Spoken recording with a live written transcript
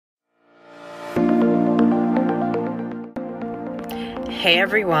Hey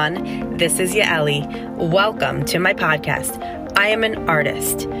everyone, this is Yaeli. Welcome to my podcast. I am an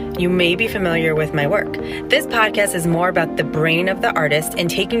artist. You may be familiar with my work. This podcast is more about the brain of the artist and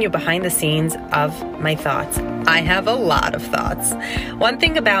taking you behind the scenes of my thoughts. I have a lot of thoughts. One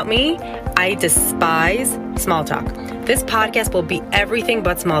thing about me, I despise small talk. This podcast will be everything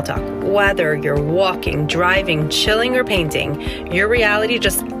but small talk. Whether you're walking, driving, chilling, or painting, your reality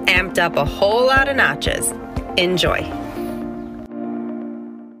just amped up a whole lot of notches. Enjoy.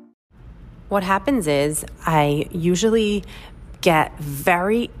 What happens is I usually get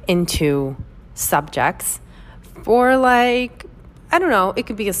very into subjects for it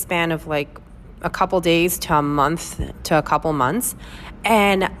could be a span of like a couple days to a month to a couple months.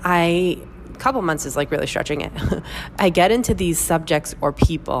 And couple months is like really stretching it. I get into these subjects or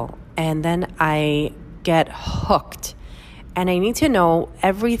people and then I get hooked. And I need to know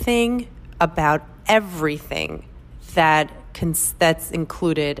everything about everything that's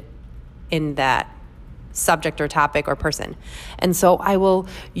included in that subject or topic or person. And so I will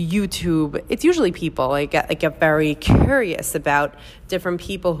YouTube. It's usually people. I get very curious about different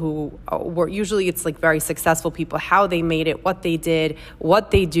people who were usually it's like very successful people, how they made it, what they did,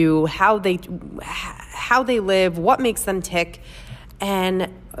 what they do, how they live, what makes them tick.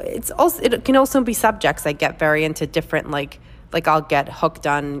 And it can also be subjects. I get very into different like I'll get hooked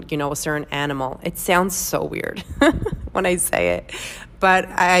on, a certain animal. It sounds so weird when I say it. But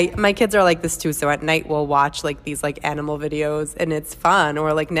my kids are like this too. So at night we'll watch like these like animal videos and it's fun,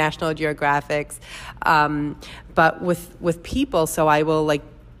 or like National Geographics. But with people, so I will like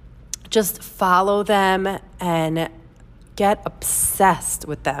just follow them and get obsessed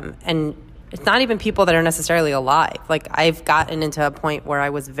with them. And it's not even people that are necessarily alive. Like I've gotten into a point where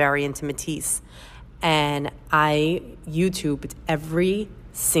I was very into Matisse. And I YouTubed every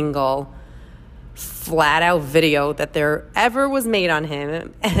single flat out video that there ever was made on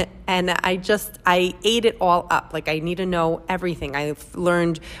him. And I ate it all up. Like I need to know everything. I've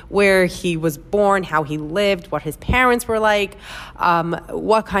learned where he was born, how he lived, what his parents were like,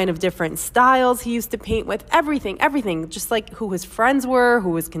 what kind of different styles he used to paint with, everything. Just like who his friends were,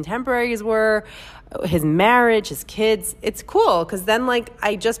 who his contemporaries were, his marriage, his kids. It's cool because then like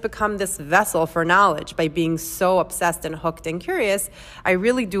I just become this vessel for knowledge by being so obsessed and hooked and curious. I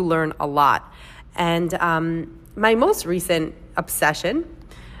really do learn a lot. And my most recent obsession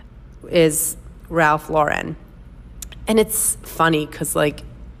is Ralph Lauren. And it's funny because like,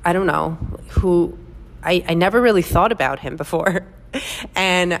 I don't know I never really thought about him before.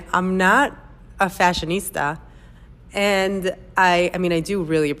 And I'm not a fashionista. And I do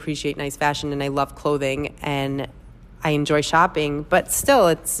really appreciate nice fashion and I love clothing and I enjoy shopping, but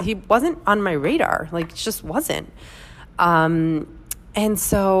still he wasn't on my radar. Like it just wasn't. And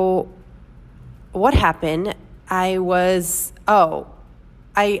so what happened, I was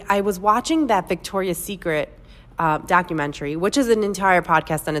watching that Victoria's Secret documentary, which is an entire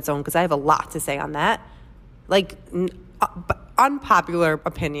podcast on its own because I have a lot to say on that. Like unpopular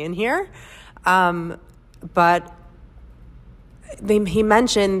opinion here. But they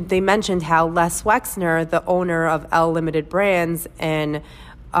mentioned how Les Wexner, the owner of Elle Limited Brands and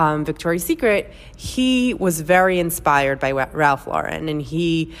Victoria's Secret, he was very inspired by Ralph Lauren, and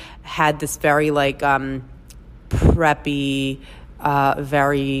he had this very like preppy,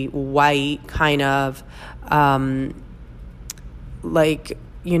 very white kind of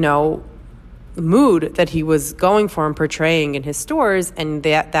mood that he was going for and portraying in his stores, and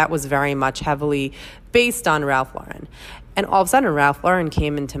that was very much heavily based on Ralph Lauren. And all of a sudden, Ralph Lauren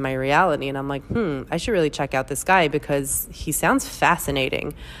came into my reality, and I'm like, I should really check out this guy because he sounds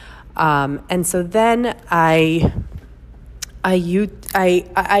fascinating. And so then I went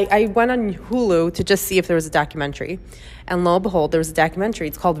on Hulu to just see if there was a documentary, and lo and behold, there was a documentary.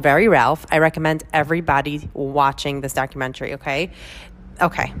 It's called Very Ralph. I recommend everybody watching this documentary. Okay.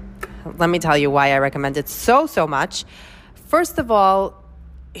 Let me tell you why I recommend it so much. First of all,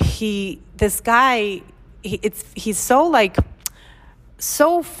 he's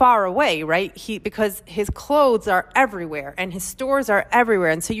so far away, right? Because his clothes are everywhere and his stores are everywhere.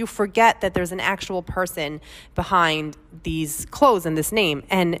 And so you forget that there's an actual person behind these clothes and this name.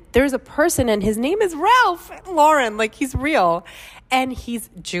 And there's a person and his name is Ralph Lauren. Like he's real and he's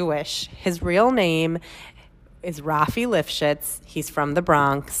Jewish. His real name is Rafi Lifshitz. He's from the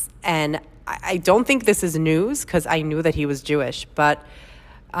Bronx. And I don't think this is news because I knew that he was Jewish, but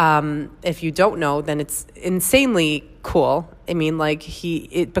if you don't know, then it's insanely cool. I mean, like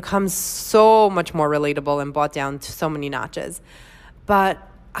it becomes so much more relatable and brought down to so many notches. But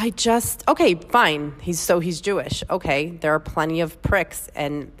okay, fine. He's Jewish. Okay, there are plenty of pricks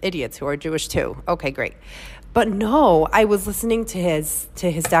and idiots who are Jewish too. Okay, great. But no, I was listening to his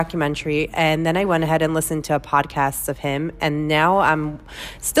documentary, and then I went ahead and listened to podcasts of him, and now I'm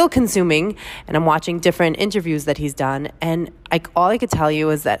still consuming, and I'm watching different interviews that he's done, and all I could tell you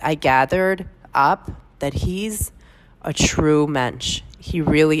is that I gathered up that he's a true mensch. He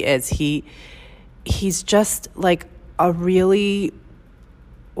really is. He's just like a really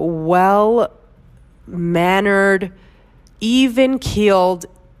well-mannered, even-keeled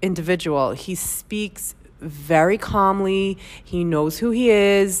individual. He speaks very calmly. He knows who he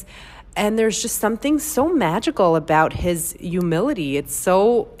is. And there's just something so magical about his humility. It's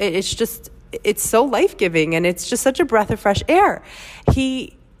so life-giving, and it's just such a breath of fresh air.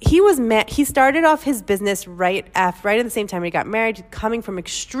 He started off his business right at the same time he got married, coming from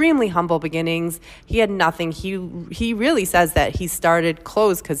extremely humble beginnings. He had nothing. He really says that he started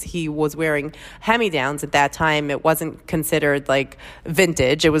clothes because he was wearing hand-me-downs at that time. It wasn't considered like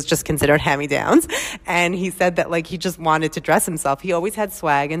vintage. It was just considered hand-me-downs. And he said that he just wanted to dress himself. He always had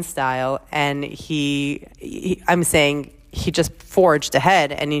swag and style, and I'm saying he just forged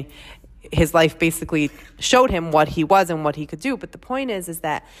ahead, and his life basically showed him what he was and what he could do. But the point is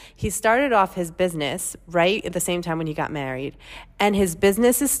that he started off his business right at the same time when he got married, and his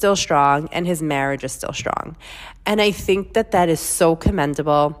business is still strong and his marriage is still strong. And I think that is so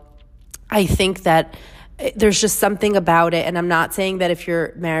commendable. I think that there's just something about it. And I'm not saying that if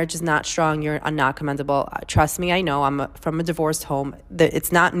your marriage is not strong, you're not commendable. Trust me, I know. I'm from a divorced home.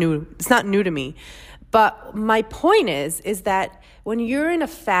 It's not new. It's not new to me. But my point is that when you're in a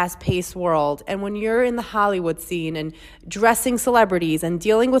fast-paced world, and when you're in the Hollywood scene and dressing celebrities and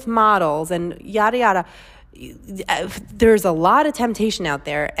dealing with models and yada yada, there's a lot of temptation out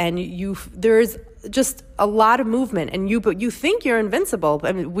there, and there's just a lot of movement, but you think you're invincible.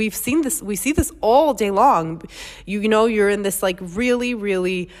 I mean, we see this all day long. You're in this really,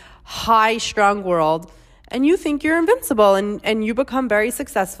 really high strung world, and you think you're invincible, and you become very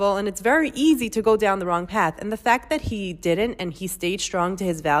successful, and it's very easy to go down the wrong path. And the fact that he didn't, and he stayed strong to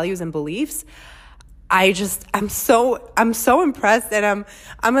his values and beliefs, I'm so impressed, and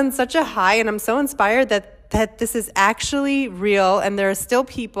I'm on such a high, and I'm so inspired that this is actually real, and there are still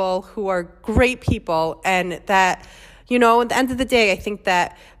people who are great people, and that, at the end of the day, I think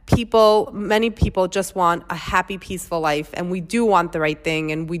that many people just want a happy, peaceful life, and we do want the right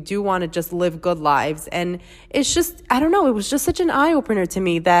thing, and we do want to just live good lives. And it's just, I don't know, it was just such an eye-opener to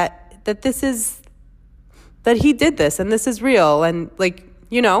me that he did this, and this is real, and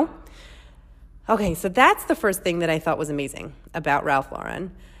Okay, so that's the first thing that I thought was amazing about Ralph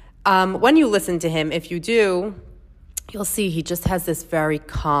Lauren. When you listen to him, if you do, you'll see he just has this very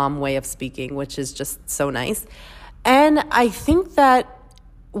calm way of speaking, which is just so nice. And I think that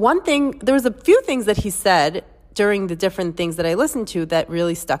there was a few things that he said during the different things that I listened to that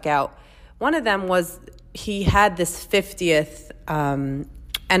really stuck out. One of them was he had this 50th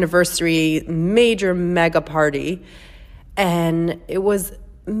anniversary major mega party, and it was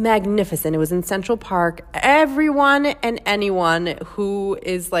magnificent. It was in Central Park. Everyone and anyone who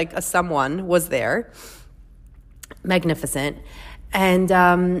is a someone was there. Magnificent. And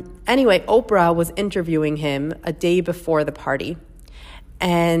anyway, Oprah was interviewing him a day before the party.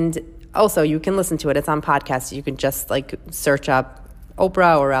 And also, you can listen to it. It's on podcast. You can just search up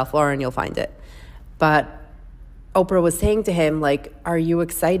Oprah or Ralph Lauren, you'll find it. But Oprah was saying to him, are you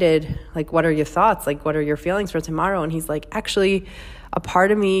excited? What are your thoughts? What are your feelings for tomorrow? And he's like, actually, a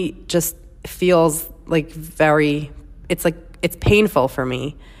part of me just feels it's painful for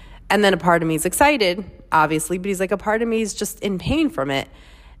me. And then a part of me is excited, obviously, but he's like, a part of me is just in pain from it.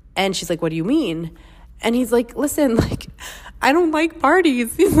 And she's like, what do you mean? And he's like, listen, I don't like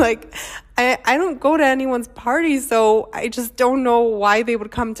parties. He's like, I don't go to anyone's parties, so I just don't know why they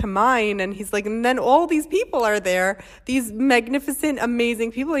would come to mine. And he's like, and then all these people are there, these magnificent,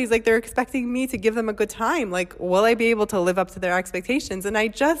 amazing people. He's like, they're expecting me to give them a good time. Will I be able to live up to their expectations? And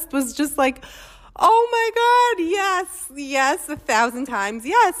I was just like, oh my God, yes, 1,000 times.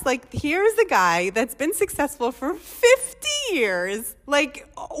 Yes, here's a guy that's been successful for 50 years. I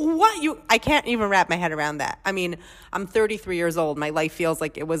can't even wrap my head around that. I mean, I'm 33 years old. My life feels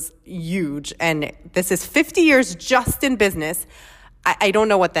like it was huge. And this is 50 years just in business. I don't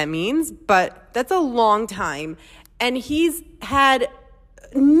know what that means, but that's a long time. And he's had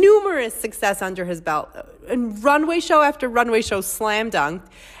numerous success under his belt. And runway show after runway show, slam dunked.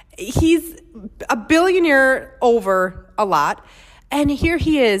 He's a billionaire over a lot. And here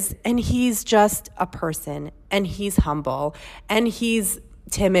he is, and he's just a person, and he's humble, and he's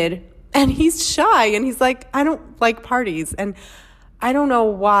timid, and he's shy, and he's like, I don't like parties. And I don't know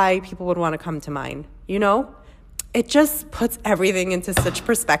why people would want to come to mine, you know? It just puts everything into such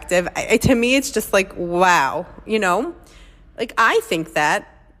perspective. To me, it's just like, wow, you know? Like, I think that,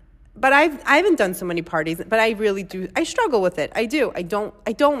 but I haven't done so many parties, but I really do. I struggle with it. I do. I don't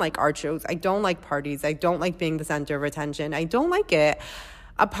like art shows. I don't like parties. I don't like being the center of attention. I don't like it.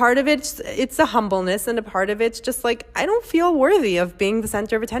 A part of it's a humbleness, and a part of it's just like, I don't feel worthy of being the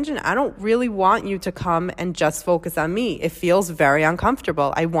center of attention. I don't really want you to come and just focus on me. It feels very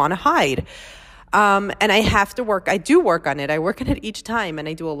uncomfortable. I want to hide. And I do work on it. I work on it each time, and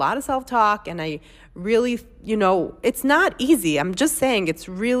I do a lot of self-talk, and I really, it's not easy. I'm just saying it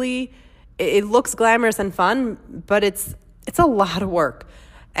looks glamorous and fun, but it's a lot of work.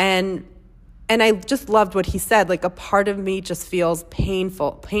 And I just loved what he said. Like, a part of me just feels pain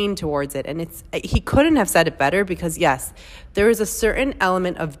towards it. And he couldn't have said it better, because yes, there is a certain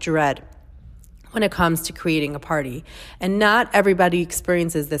element of dread when it comes to creating a party. And not everybody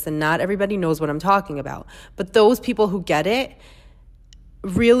experiences this, and not everybody knows what I'm talking about. But those people who get it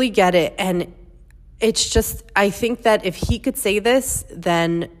really get it. And it's just, I think that if he could say this,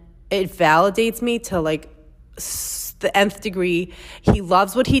 then it validates me to like the nth degree. He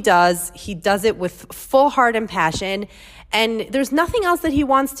loves what he does. He does it with full heart and passion. And there's nothing else that he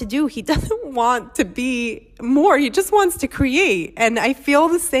wants to do. He doesn't want to be more. He just wants to create. And I feel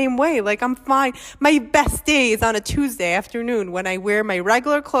the same way. Like, I'm fine. My best day is on a Tuesday afternoon when I wear my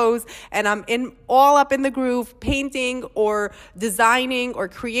regular clothes and I'm all up in the groove, painting or designing or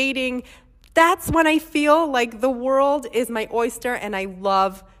creating. That's when I feel like the world is my oyster and I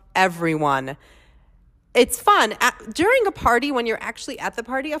love everyone. It's fun. During a party, when you're actually at the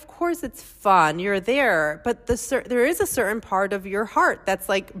party, of course it's fun. You're there. But there is a certain part of your heart that's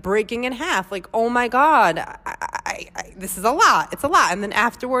like breaking in half. Like, oh my God, this is a lot. It's a lot. And then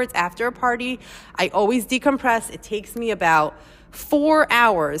afterwards, after a party, I always decompress. It takes me about 4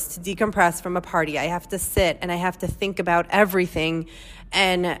 hours to decompress from a party. I have to sit and I have to think about everything.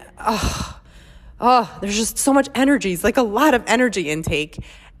 And, there's just so much energy. It's like a lot of energy intake.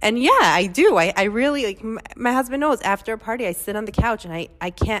 And yeah, I do. I really, like, my husband knows, after a party, I sit on the couch and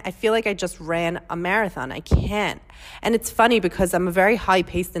I feel like I just ran a marathon. I can't. And it's funny because I'm a very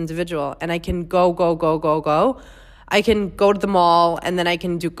high-paced individual and I can go. I can go to the mall and then I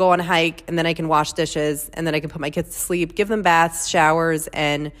can go on a hike and then I can wash dishes and then I can put my kids to sleep, give them baths, showers,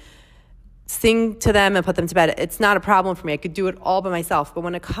 and sing to them and put them to bed. It's not a problem for me. I could do it all by myself. But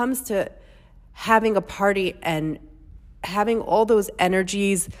when it comes to having a party and having all those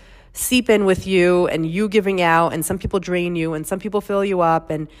energies seep in with you and you giving out, and some people drain you and some people fill you up,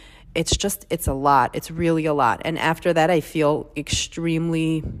 and it's a lot. It's really a lot. And after that, I feel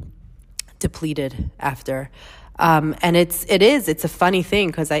extremely depleted after. And it's a funny thing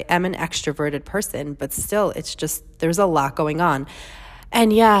because I am an extroverted person, but still there's a lot going on.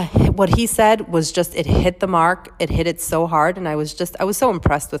 And yeah, what he said was just, it hit the mark. It hit it so hard. And I was so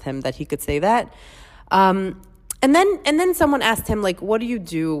impressed with him that he could say that. And then someone asked him, like, what do you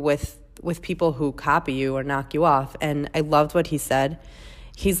do with people who copy you or knock you off? And I loved what he said.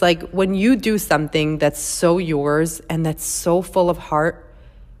 He's like, when you do something that's so yours and that's so full of heart,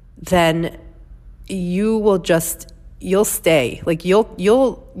 then you'll stay. Like, you'll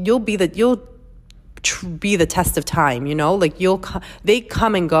be the test of time, you know? Like, they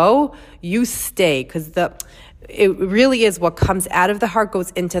come and go, you stay, because it really is what comes out of the heart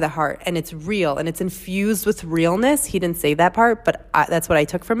goes into the heart, and it's real and it's infused with realness. He didn't say that part, but that's what I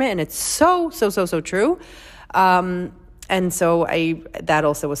took from it, and it's so true. And so that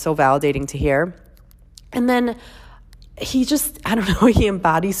also was so validating to hear. And then he just, I don't know, he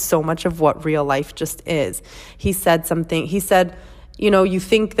embodies so much of what real life just is. He said, you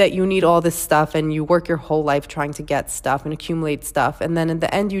think that you need all this stuff and you work your whole life trying to get stuff and accumulate stuff, and then in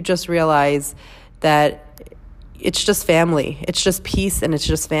the end you just realize that it's just family. It's just peace and it's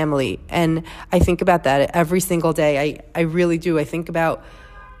just family. And I think about that every single day. I really do. I think about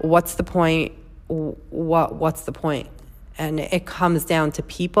what's the point? What's the point? And it comes down to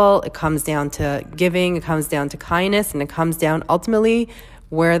people. It comes down to giving. It comes down to kindness. And it comes down ultimately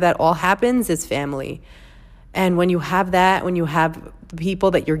where that all happens is family. And when you have that, when you have the people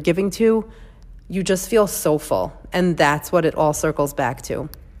that you're giving to, you just feel so full. And that's what it all circles back to.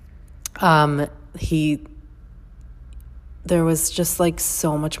 There was just like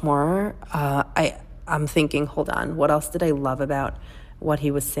so much more. I'm thinking, hold on, what else did I love about what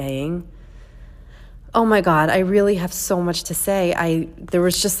he was saying? Oh my God, I really have so much to say. There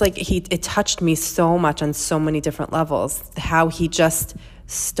was just like, it touched me so much on so many different levels. How he just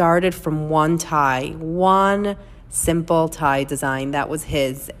started from one simple tie design that was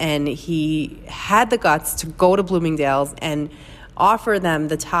his, and he had the guts to go to Bloomingdale's and offer them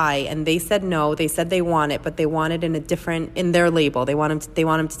the tie, and they said no. They said they want it, but they want it in their label. They want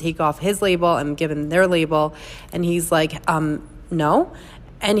him to take off his label and give him their label. And he's like, no.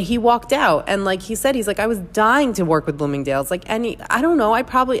 And he walked out. And like he said, he's like, I was dying to work with Bloomingdale's. Like, I don't know.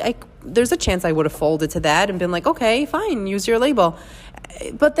 There's a chance I would have folded to that and been like, okay, fine, use your label.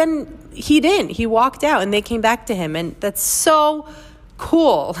 But then he didn't. He walked out, and they came back to him. And that's so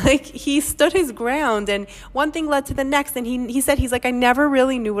cool. Like, he stood his ground, and one thing led to the next. And he said, he's like, I never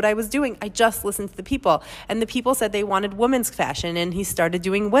really knew what I was doing. I just listened to the people. And the people said they wanted women's fashion, and he started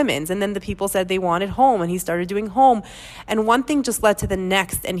doing women's. And then the people said they wanted home, and he started doing home. And one thing just led to the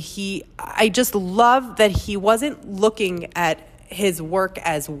next. And I just love that he wasn't looking at his work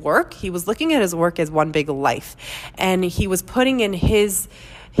as work. He was looking at his work as one big life. And he was putting in his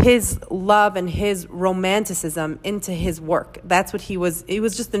love and his romanticism into his work. That's what he was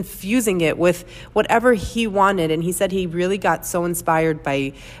just infusing it with whatever he wanted. And he said he really got so inspired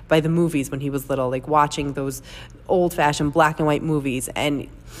by the movies when he was little, like watching those old-fashioned black and white movies. And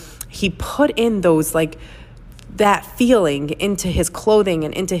he put in those, like, that feeling into his clothing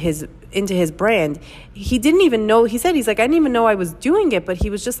and into his brand. He didn't even know, he's like, I didn't even know I was doing it, but he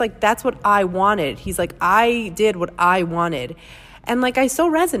was just like, that's what I wanted. He's like, I did what I wanted. And like, I so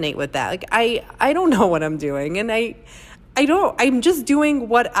resonate with that. Like, I don't know what I'm doing, and I'm just doing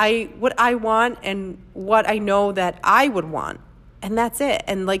what I want and what I know that I would want. And that's it.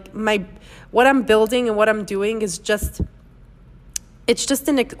 And like, what I'm building and what I'm doing is it's just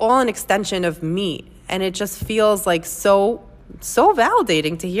all an extension of me. And it just feels like so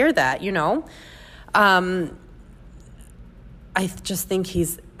validating to hear that, you know? I just think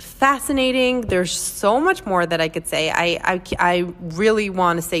he's fascinating. There's so much more that I could say. I really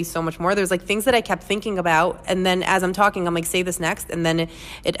want to say so much more. There's like things that I kept thinking about, and then as I'm talking, I'm like, say this next, and then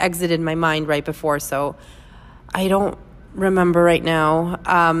it exited my mind right before. So I don't remember right now.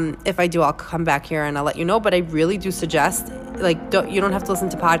 If I do, I'll come back here and I'll let you know. But I really do suggest, like, you don't have to listen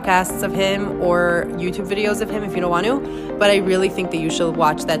to podcasts of him or YouTube videos of him if you don't want to. But I really think that you should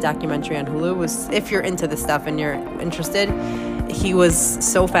watch that documentary on Hulu. If you're into this stuff and you're interested, he was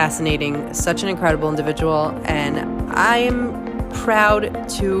so fascinating, such an incredible individual, and I'm proud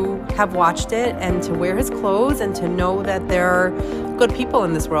to have watched it and to wear his clothes and to know that there are good people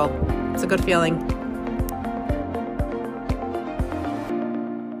in this world. It's a good feeling.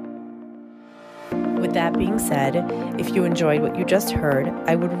 With that being said, if you enjoyed what you just heard,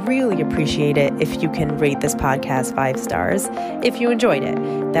 I would really appreciate it if you can rate this podcast 5 stars. If you enjoyed it,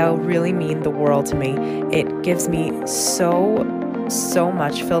 that would really mean the world to me. It gives me so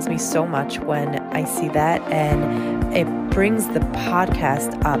much, fills me so much when I see that, and it brings the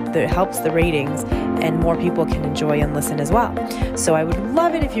podcast up. It helps the ratings, and more people can enjoy and listen as well. So I would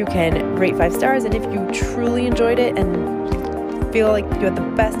love it if you can rate 5 stars, and if you truly enjoyed it and feel like you had the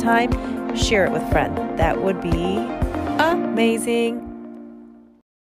best time, share it with a friend. That would be amazing.